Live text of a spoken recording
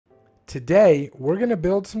Today, we're going to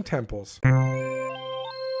build some temples.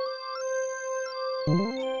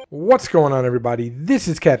 What's going on, everybody? This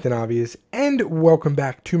is Captain Obvious, and welcome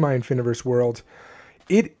back to my Infiniverse world.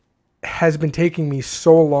 It has been taking me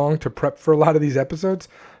so long to prep for a lot of these episodes.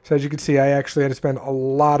 So as you can see, I actually had to spend a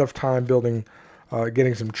lot of time building,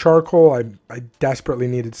 getting some charcoal. I desperately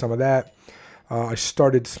needed some of that. I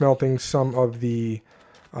started smelting some of the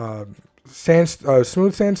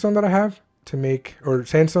smooth sandstone that I have to make, or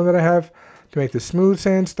sandstone that I have to make the smooth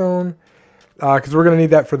sandstone, because we're going to need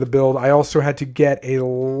that for the build. I also had to get a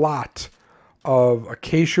lot of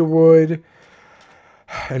acacia wood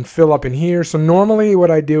and fill up in here. So normally what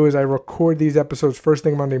I do is I record these episodes first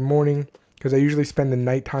thing Monday morning, because I usually spend the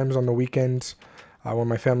night times on the weekends when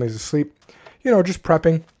my family's asleep, you know, just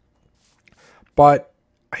prepping. But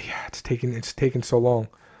yeah, it's taken so long.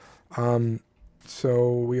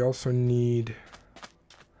 So we also need,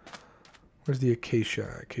 where's the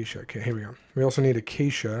acacia? Acacia, okay, here we go. We also need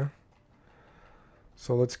acacia.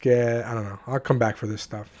 So let's get, I don't know, I'll come back for this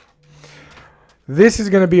stuff. This is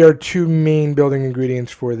going to be our two main building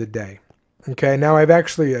ingredients for the day. Okay, now I've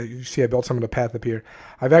actually, you see I built some of the path up here.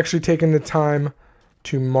 I've actually taken the time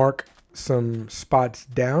to mark some spots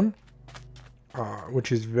down,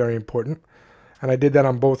 which is very important. And I did that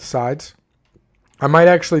on both sides. I might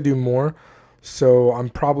actually do more. So I'm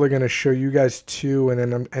probably going to show you guys 2 and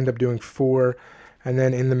then end up doing 4. And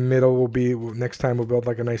then in the middle will be, next time we'll build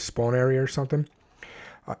like a nice spawn area or something.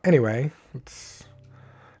 Anyway,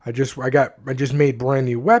 I just made brand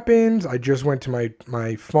new weapons. I just went to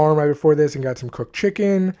my farm right before this and got some cooked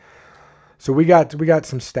chicken. So we got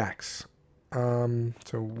some stacks. So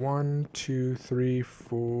 1, 2, 3,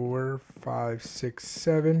 4, 5, 6,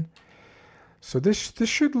 7. So this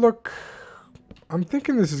should look, I'm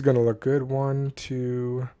thinking this is going to look good. 1,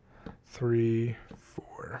 2, 3,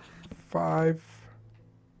 4, 5.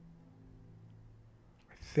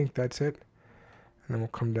 I think that's it. And then we'll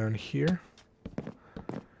come down here.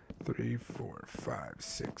 3, 4, 5,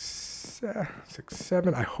 6,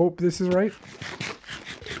 7. I hope this is right.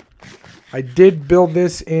 I did build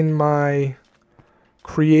this in my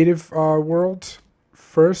creative world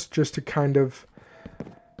first, just to kind of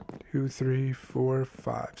 2, 3, 4,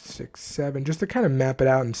 5, 6, 7, just to kind of map it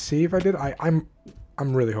out and see if I did. I'm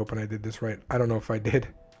really hoping I did this right. I don't know if I did.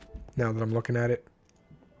 Now that I'm looking at it,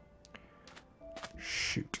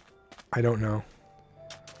 shoot, I don't know.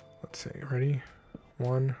 Let's see. Ready?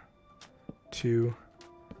 1, 2,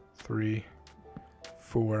 3,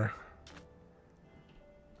 4,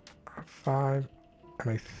 5, and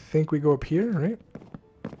I think we go up here, right?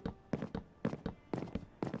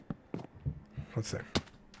 Let's see.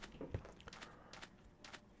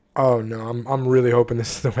 Oh no, I'm really hoping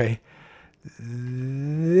this is the way.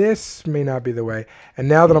 This may not be the way. And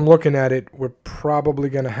now that I'm looking at it, we're probably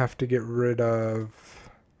going to have to get rid of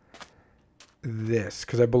this,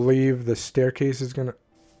 because I believe the staircase is going to...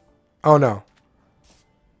 Oh, no.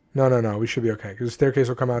 No. We should be okay, because the staircase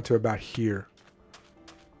will come out to about here.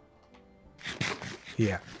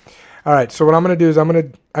 Yeah. All right, so what I'm going to do is I'm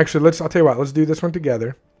going to... Actually, I'll tell you what. Let's do this one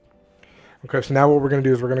together. Okay, so now what we're going to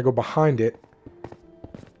do is we're going to go behind it.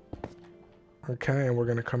 Okay, and we're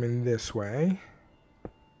going to come in this way.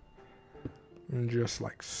 And just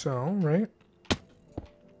like so, right?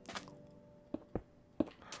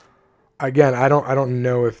 Again, I don't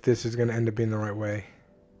know if this is going to end up being the right way.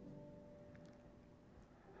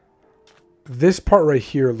 This part right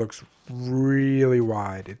here looks really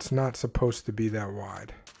wide. It's not supposed to be that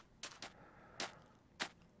wide.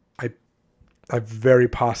 I very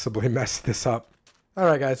possibly messed this up.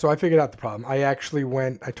 Alright guys, so I figured out the problem. I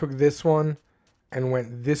took this one and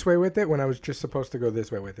went this way with it when I was just supposed to go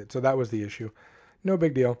this way with it. So that was the issue. No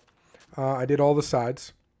big deal. I did all the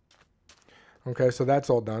sides. Okay, so that's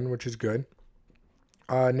all done, which is good.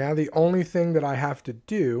 Now the only thing that I have to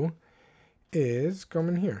do is come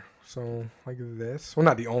in here. So like this. Well,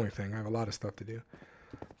 not the only thing. I have a lot of stuff to do.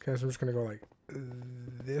 Okay, so I'm just going to go like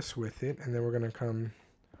this with it. And then we're going to come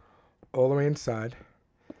all the way inside.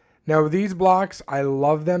 Now these blocks, I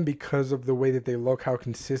love them because of the way that they look, how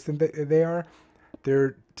consistent they are.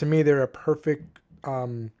 To me, they're a perfect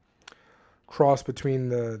cross between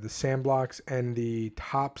the sand blocks and the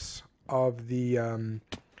tops of the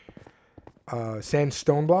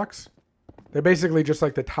sandstone blocks. They're basically just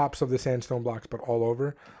like the tops of the sandstone blocks, but all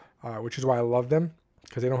over, which is why I love them,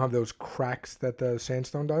 because they don't have those cracks that the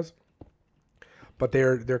sandstone does. But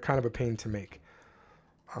they're kind of a pain to make.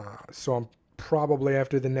 So I'm probably,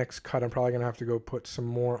 after the next cut, I'm probably gonna have to go put some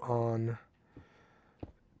more on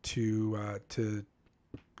to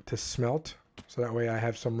smelt, so that way I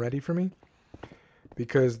have some ready for me.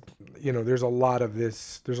 because, you know, there's a lot of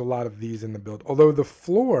this. There's a lot of these in the build. Although the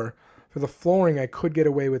floor, for the flooring, I could get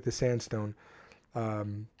away with the sandstone,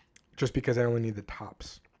 just because I only need the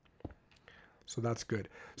tops. So that's good.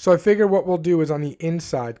 So I figure what we'll do is on the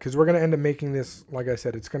inside, because we're going to end up making this, like I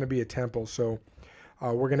said, it's going to be a temple. So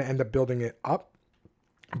we're going to end up building it up,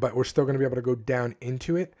 but we're still going to be able to go down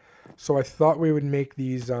into it. So I thought we would make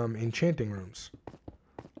these enchanting rooms,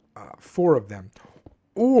 4 of them.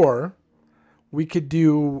 Or we could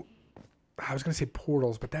do, I was going to say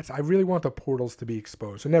portals, but I really want the portals to be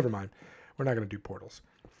exposed. So never mind. We're not going to do portals.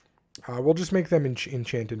 We'll just make them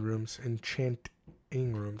enchanting rooms,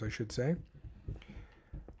 I should say.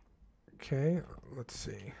 Okay, let's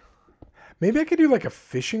see. Maybe I could do like a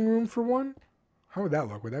fishing room for one. How would that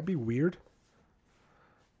look? Would that be weird?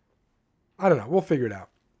 I don't know. We'll figure it out.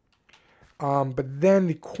 But then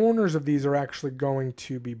the corners of these are actually going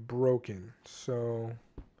to be broken. So,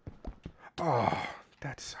 oh,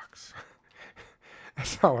 that sucks.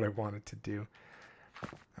 That's not what I wanted to do.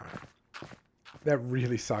 All right. That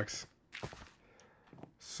really sucks.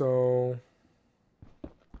 So,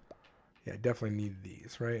 yeah, I definitely need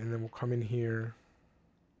these, right? And then we'll come in here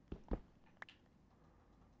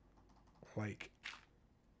like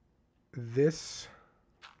this,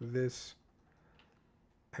 and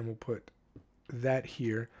we'll put that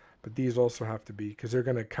here. But these also have to be, because they're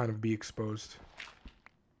going to kind of be exposed.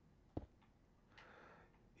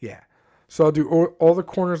 Yeah. So I'll do all the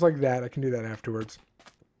corners like that. I can do that afterwards.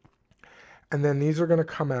 And then these are going to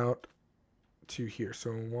come out to here.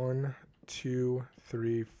 So 1, 2,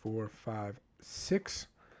 3, 4, 5, 6.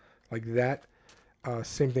 Like that.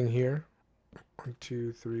 Same thing here. 1,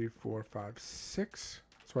 2, 3, 4, 5, 6.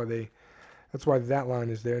 That's why that line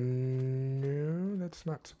is there. No, that's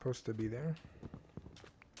not supposed to be there.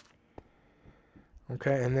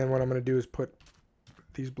 Okay, and then what I'm going to do is put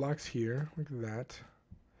these blocks here, like that.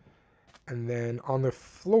 And then on the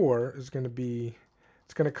floor is going to be,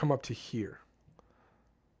 it's going to come up to here.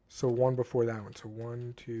 So 1 before that one. So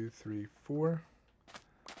 1, 2, 3, 4.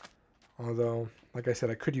 Although, like I said,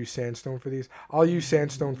 I could use sandstone for these. I'll use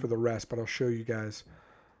sandstone for the rest, but I'll show you guys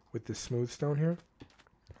with the smooth stone here.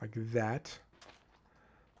 Like that.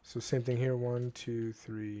 So same thing here. 1, 2,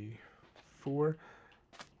 3, 4.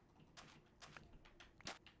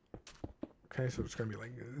 Okay, so it's going to be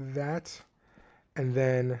like that. And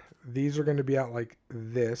then these are going to be out like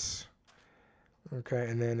this. Okay,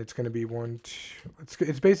 and then it's going to be 1, 2.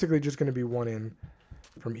 It's basically just going to be 1 in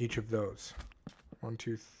from each of those. 1,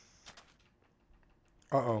 2.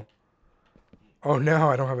 Uh-oh. Oh, no,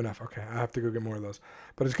 I don't have enough. Okay, I have to go get more of those.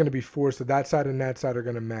 But it's going to be 4, so that side and that side are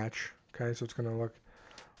going to match. Okay, so it's going to look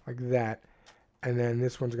like that. And then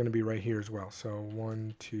this one's going to be right here as well. So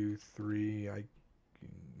 1, 2, 3.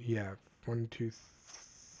 Yeah, 1, 2,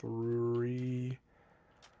 3.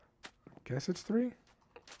 I guess it's 3.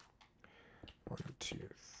 1, 2,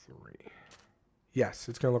 3. Yes,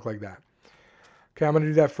 it's going to look like that. Okay, I'm going to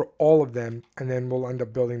do that for all of them, and then we'll end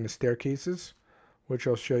up building the staircases, which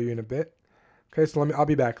I'll show you in a bit. Okay, so I'll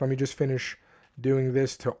be back. Let me just finish doing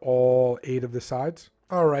this to all 8 of the sides.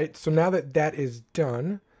 All right, so now that that is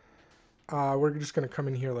done, we're just going to come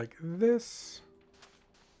in here like this.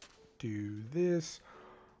 Do this.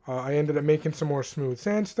 I ended up making some more smooth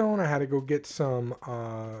sandstone. I had to go get some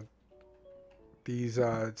these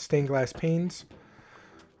stained glass panes.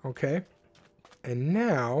 Okay, and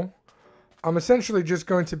now I'm essentially just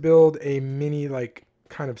going to build a mini like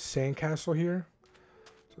kind of sandcastle here.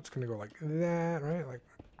 So it's going to go like that, right? Like,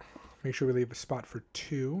 make sure we leave a spot for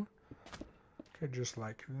 2. Okay, just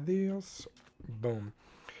like this. Boom.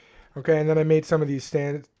 Okay, and then I made some of these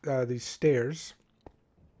stairs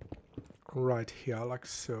right here, like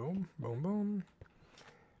so. Boom, boom.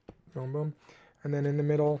 Boom, boom. And then in the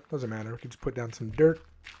middle, doesn't matter. We can just put down some dirt.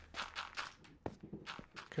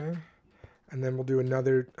 Okay. And then we'll do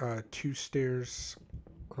another 2 stairs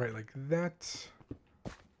right like that.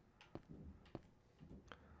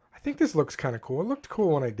 I think this looks kind of cool. It looked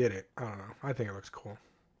cool when I did it. I don't know. I think it looks cool.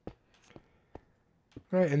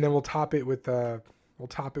 All right, and then we'll top it with the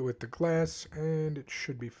glass, and it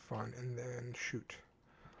should be fun. And then shoot,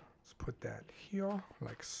 let's put that here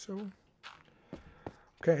like so.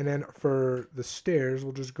 Okay, and then for the stairs,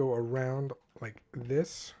 we'll just go around like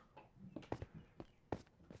this.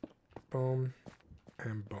 Boom,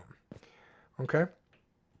 and boom. Okay,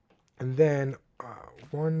 and then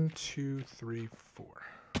 1, 2, 3, 4.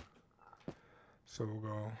 So we'll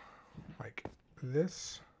go like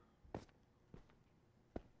this.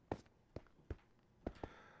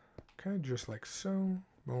 Okay, just like so.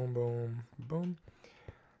 Boom, boom, boom.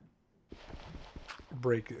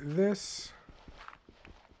 Break this.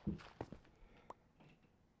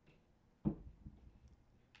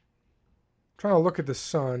 trying to look at the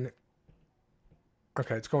sun.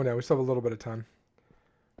 Okay, it's going down. We still have a little bit of time.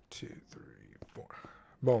 2, 3, 4.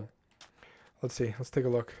 Boom. Let's see. Let's take a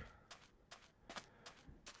look.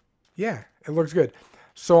 Yeah, it looks good.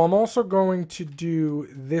 So I'm also going to do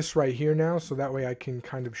this right here now, so that way I can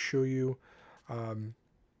kind of show you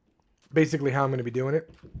basically how I'm going to be doing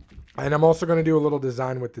it. And I'm also going to do a little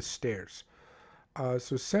design with the stairs.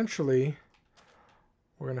 So essentially,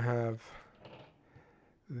 we're going to have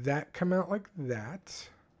that come out like that.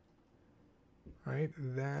 Right?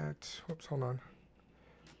 That, whoops, hold on.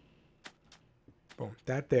 Boom,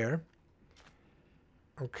 that there.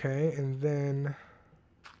 Okay, and then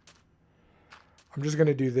I'm just going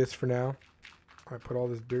to do this for now. I put all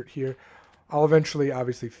this dirt here. I'll eventually,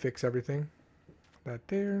 obviously, fix everything. That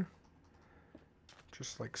there.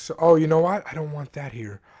 Just like so. Oh, you know what? I don't want that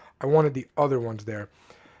here. I wanted the other ones there.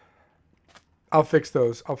 I'll fix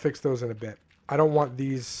those. I'll fix those in a bit. I don't want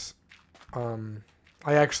these.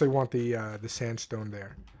 I actually want the sandstone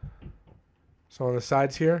there. So on the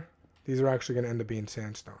sides here, these are actually going to end up being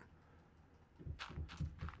sandstone.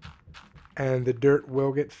 And the dirt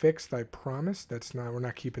will get fixed, I promise. We're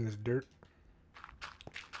not keeping this dirt.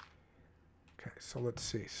 Okay, so let's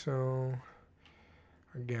see. So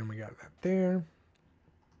again, we got that there.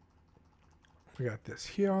 We got this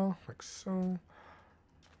here, like so.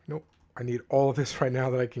 Nope. I need all of this right now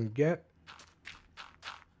that I can get.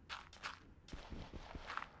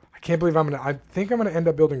 I can't believe I think I'm gonna end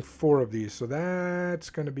up building 4 of these, so that's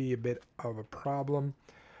gonna be a bit of a problem.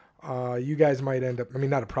 You guys might end up, I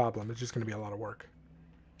mean, not a problem, it's just gonna be a lot of work.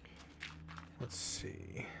 Let's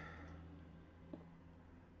see.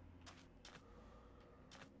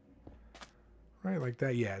 Right, like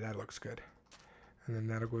that, yeah, that looks good. And then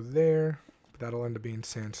that'll go there, but that'll end up being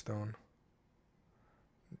sandstone.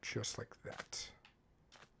 Just like that.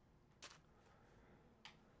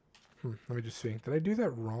 Let me just see. Did I do that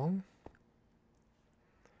wrong? I'm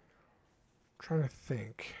trying to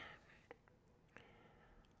think.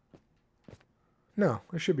 No,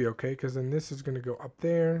 it should be okay, because then this is going to go up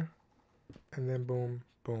there, and then boom,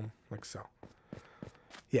 boom, like so.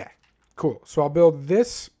 Yeah, cool. So I'll build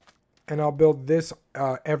this, and I'll build this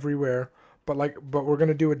everywhere, but we're going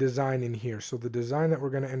to do a design in here. So the design that we're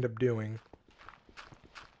going to end up doing,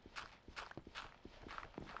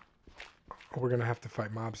 we're going to have to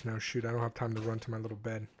fight mobs now. Shoot, I don't have time to run to my little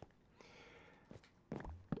bed.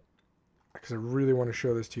 Because I really want to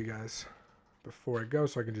show this to you guys before I go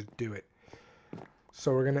so I can just do it.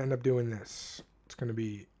 So we're going to end up doing this. It's going to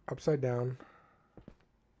be upside down.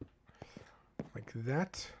 Like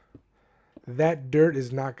that. That dirt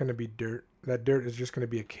is not going to be dirt. That dirt is just going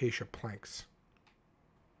to be acacia planks.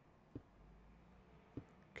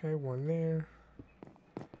 Okay, one there.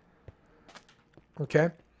 Okay.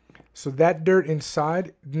 So that dirt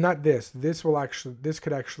inside, not this. This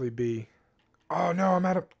could actually be, oh no,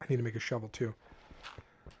 I need to make a shovel too.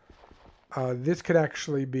 This could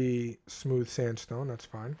actually be smooth sandstone, that's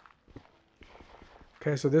fine.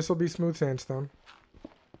 Okay, so this will be smooth sandstone.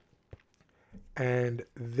 And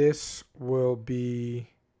this will be,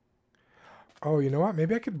 oh, you know what?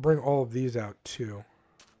 Maybe I could bring all of these out too.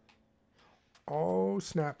 Oh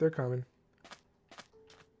snap, they're coming.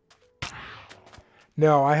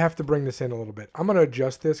 No, I have to bring this in a little bit. I'm going to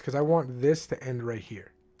adjust this because I want this to end right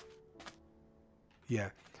here. Yeah,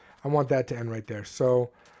 I want that to end right there. So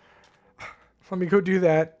let me go do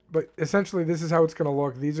that. But essentially, this is how it's going to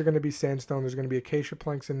look. These are going to be sandstone. There's going to be acacia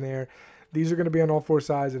planks in there. These are going to be on all 4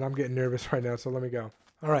 sides, and I'm getting nervous right now, so let me go.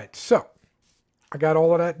 All right, so I got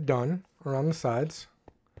all of that done around the sides.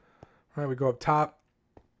 All right, we go up top.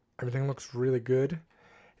 Everything looks really good.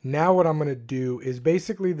 Now what I'm going to do is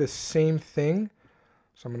basically the same thing.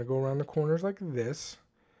 So I'm going to go around the corners like this.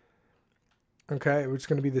 Okay, it's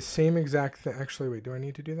going to be the same exact thing. Actually, wait, do I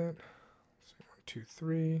need to do that? So 1, 2,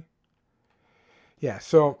 3. Yeah,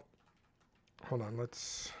 so hold on,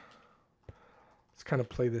 let's kind of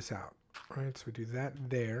play this out. All right, so we do that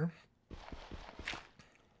there.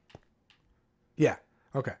 Yeah,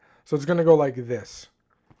 okay. So it's going to go like this.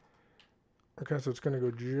 Okay, so it's going to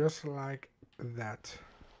go just like that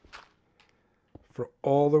for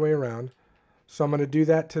all the way around. So I'm going to do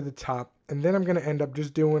that to the top, and then I'm going to end up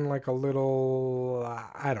just doing like a little,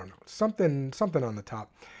 I don't know, something on the top.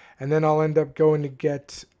 And then I'll end up going to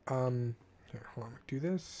get, here, hold on, do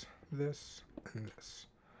this, this, and this.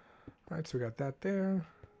 All right, so we got that there,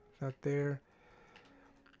 that there,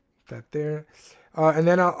 that there. And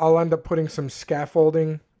then I'll end up putting some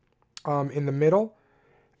scaffolding in the middle.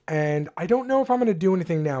 And I don't know if I'm going to do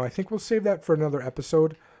anything now. I think we'll save that for another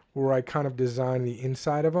episode where I kind of design the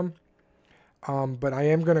inside of them. But I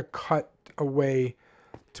am going to cut away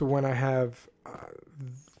to when I have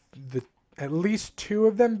the at least 2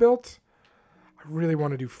 of them built. I really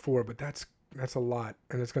want to do 4, but that's a lot,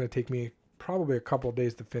 and it's going to take me probably a couple of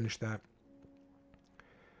days to finish that.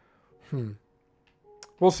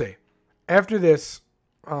 We'll see. After this,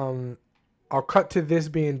 I'll cut to this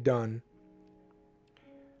being done.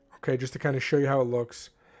 Okay, just to kind of show you how it looks.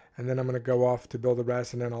 And then I'm going to go off to build the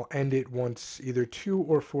rest, and then I'll end it once either 2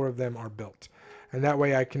 or 4 of them are built. And that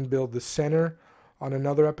way I can build the center on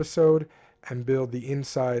another episode and build the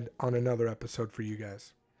inside on another episode for you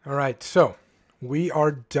guys. All right, so we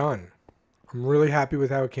are done. I'm really happy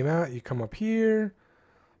with how it came out. You come up here,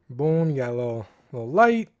 boom, you got a little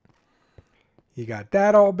light. You got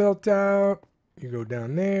that all built out. You go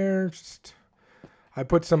down there. I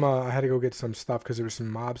put some, I had to go get some stuff because there was some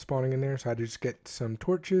mobs spawning in there, so I had to just get some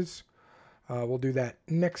torches. We'll do that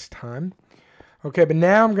next time. Okay, but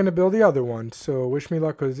now I'm going to build the other one, so wish me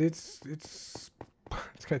luck because it's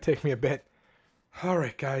going to take me a bit.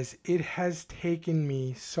 Alright guys, it has taken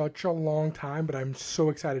me such a long time, but I'm so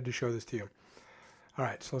excited to show this to you.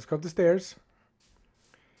 Alright, so let's go up the stairs.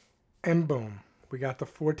 And boom, we got the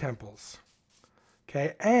 4 temples.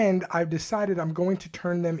 Okay, and I've decided I'm going to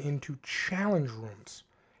turn them into challenge rooms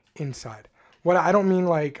inside. What I don't mean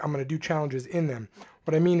like I'm going to do challenges in them.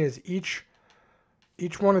 What I mean is each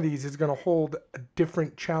one of these is going to hold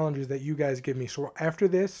different challenges that you guys give me. So after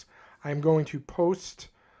this, I'm going to post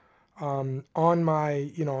on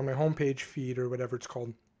my, on my homepage feed or whatever it's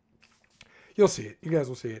called. You'll see it. You guys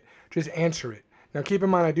will see it. Just answer it. Now, keep in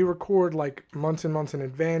mind, I do record like months and months in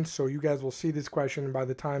advance, so you guys will see this question, and by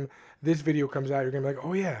the time this video comes out, you're going to be like,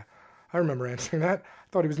 oh, yeah, I remember answering that. I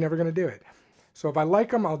thought he was never going to do it. So if I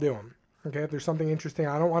like them, I'll do them. Okay, if there's something interesting,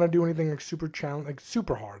 I don't want to do anything like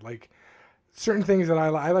super hard. Like certain things that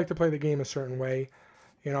I like to play the game a certain way.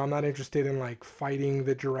 I'm not interested in like fighting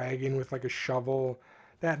the dragon with like a shovel.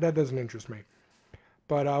 That doesn't interest me.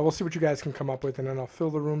 But we'll see what you guys can come up with, and then I'll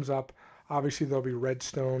fill the rooms up. Obviously, there'll be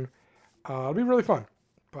redstone. It'll be really fun.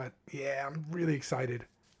 But yeah, I'm really excited.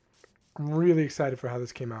 I'm really excited for how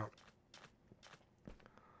this came out.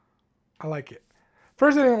 I like it.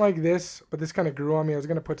 First, I didn't like this, but this kind of grew on me. I was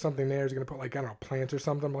going to put something there. I was going to put, like, I don't know, plants or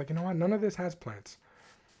something. I'm like, you know what? None of this has plants.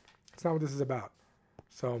 It's not what this is about.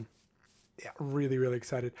 So, yeah, really, really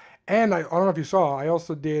excited. And I don't know if you saw, I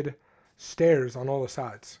also did stairs on all the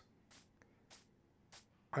sides.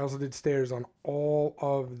 I also did stairs on all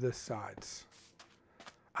of the sides.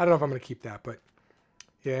 I don't know if I'm going to keep that, but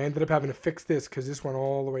yeah, I ended up having to fix this because this went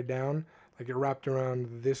all the way down. Like it wrapped around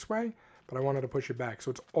this way, but I wanted to push it back.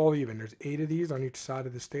 So it's all even. There's 8 of these on each side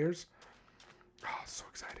of the stairs. Oh, so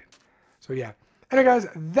excited. So yeah. Anyway, guys,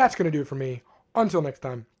 that's going to do it for me. Until next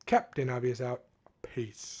time, Captain Obvious out.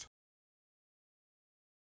 Peace.